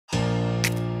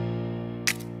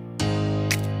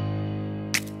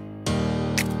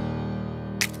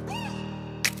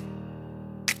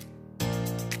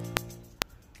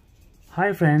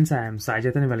Hi friends, I am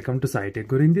Sajat and welcome to SciTech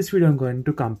Guru. In this video, I'm going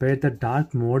to compare the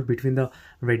dark mode between the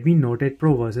Redmi Note 8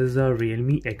 Pro versus the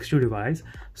Realme X2 device.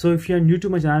 So if you are new to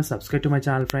my channel, subscribe to my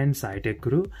channel friends, SciTech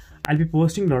Guru. I'll be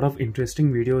posting a lot of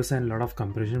interesting videos and a lot of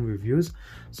comparison reviews.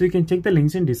 So you can check the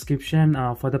links in description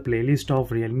for the playlist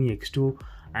of Realme X2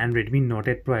 and Redmi Note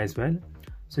 8 Pro as well.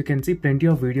 So you can see plenty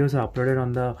of videos are uploaded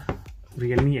on the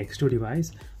Realme X2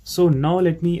 device. So now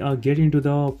let me get into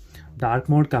the dark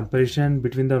mode comparison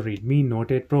between the Redmi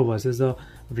Note 8 Pro versus the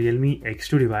Realme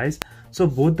X2 device. So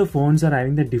both the phones are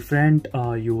having the different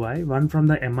UI, one from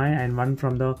the MI and one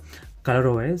from the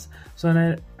ColorOS.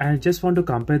 So I just want to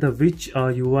compare the which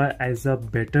UI has a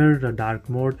better dark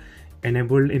mode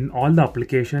enabled in all the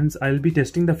applications. I'll be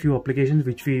testing the few applications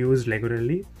which we use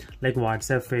regularly like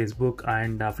WhatsApp, Facebook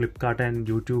and Flipkart and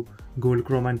YouTube, Google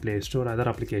Chrome and Play Store, other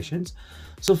applications.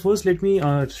 So first let me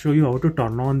show you how to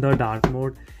turn on the dark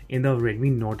mode in the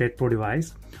Redmi Note 8 Pro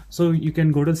device. So you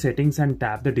can go to settings and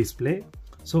tap the display.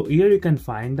 So here you can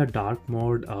find the dark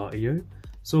mode here.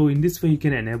 So in this way you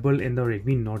can enable in the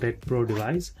Redmi Note 8 Pro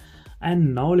device.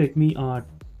 And now let me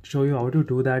show you how to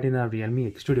do that in a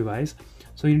Realme X2 device.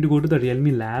 So you need to go to the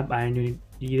Realme lab and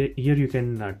here you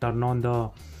can turn on the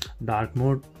dark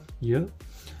mode here.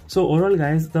 So overall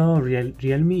guys, the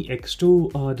Realme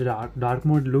X2 the dark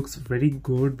mode looks very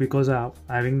good because of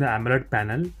having the AMOLED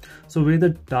panel. So where the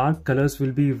dark colors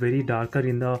will be very darker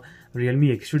in the Realme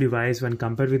X2 device when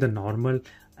compared with the normal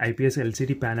IPS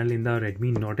LCD panel in the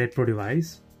Redmi Note 8 Pro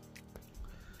device.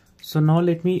 So now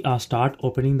let me start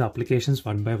opening the applications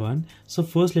one by one. So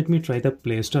first let me try the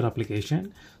Play Store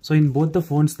application. So in both the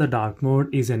phones the dark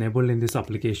mode is enabled in this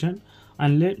application.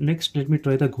 And next let me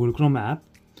try the Google Chrome app.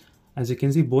 As you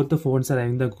can see, both the phones are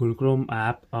having the Google Chrome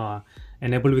app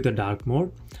enabled with the dark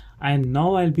mode. And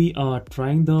now I'll be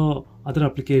trying the other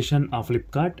application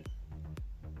Flipkart.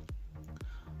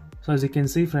 So as you can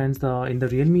see friends, in the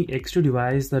Realme X2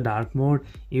 device, the dark mode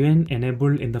even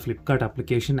enabled in the Flipkart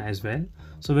application as well.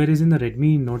 So whereas in the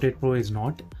Redmi Note 8 Pro is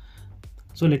not.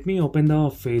 So let me open the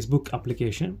Facebook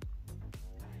application.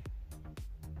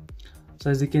 So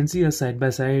as you can see side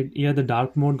by side, here the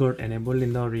dark mode got enabled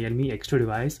in the Realme X2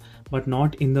 device, but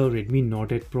not in the Redmi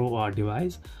Note 8 Pro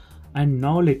device. And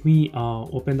now let me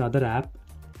open the other app,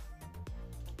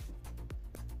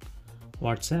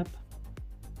 WhatsApp.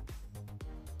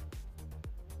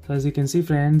 So as you can see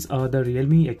friends, the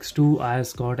Realme X2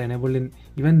 has got enabled in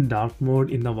even dark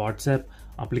mode in the WhatsApp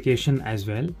application as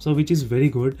well, so which is very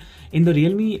good. In the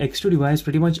Realme X2 device,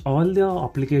 pretty much all the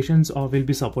applications will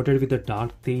be supported with the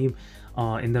dark theme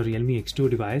in the Realme X2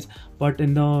 device, but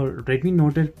in the Redmi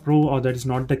Note 8 Pro that is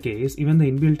not the case. Even the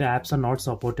inbuilt apps are not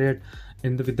supported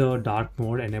with the dark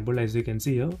mode enabled. As you can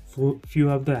see here, few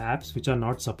of the apps which are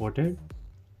not supported,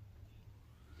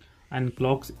 and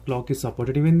clock is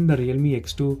supported. Even in the Realme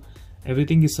X2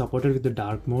 everything is supported with the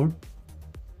dark mode,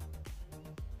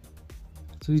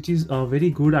 so which is a very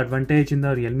good advantage in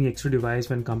the Realme X2 device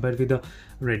when compared with the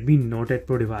Redmi Note 8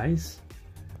 Pro device.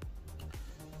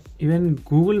 Even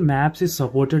Google Maps is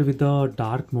supported with the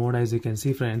dark mode, as you can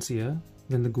see friends here.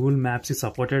 When the Google Maps is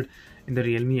supported in the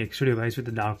Realme X2 device with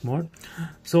the dark mode.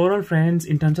 So overall friends,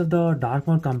 in terms of the dark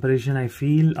mode comparison, I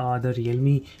feel the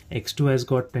Realme X2 has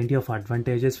got plenty of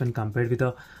advantages when compared with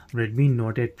the Redmi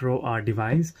Note 8 Pro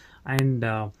device. And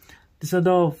these are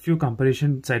the few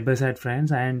comparison side by side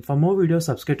friends. And for more videos,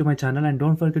 subscribe to my channel and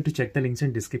don't forget to check the links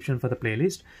in description for the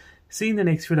playlist. See you in the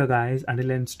next video guys. Until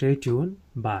then, stay tuned.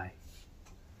 Bye.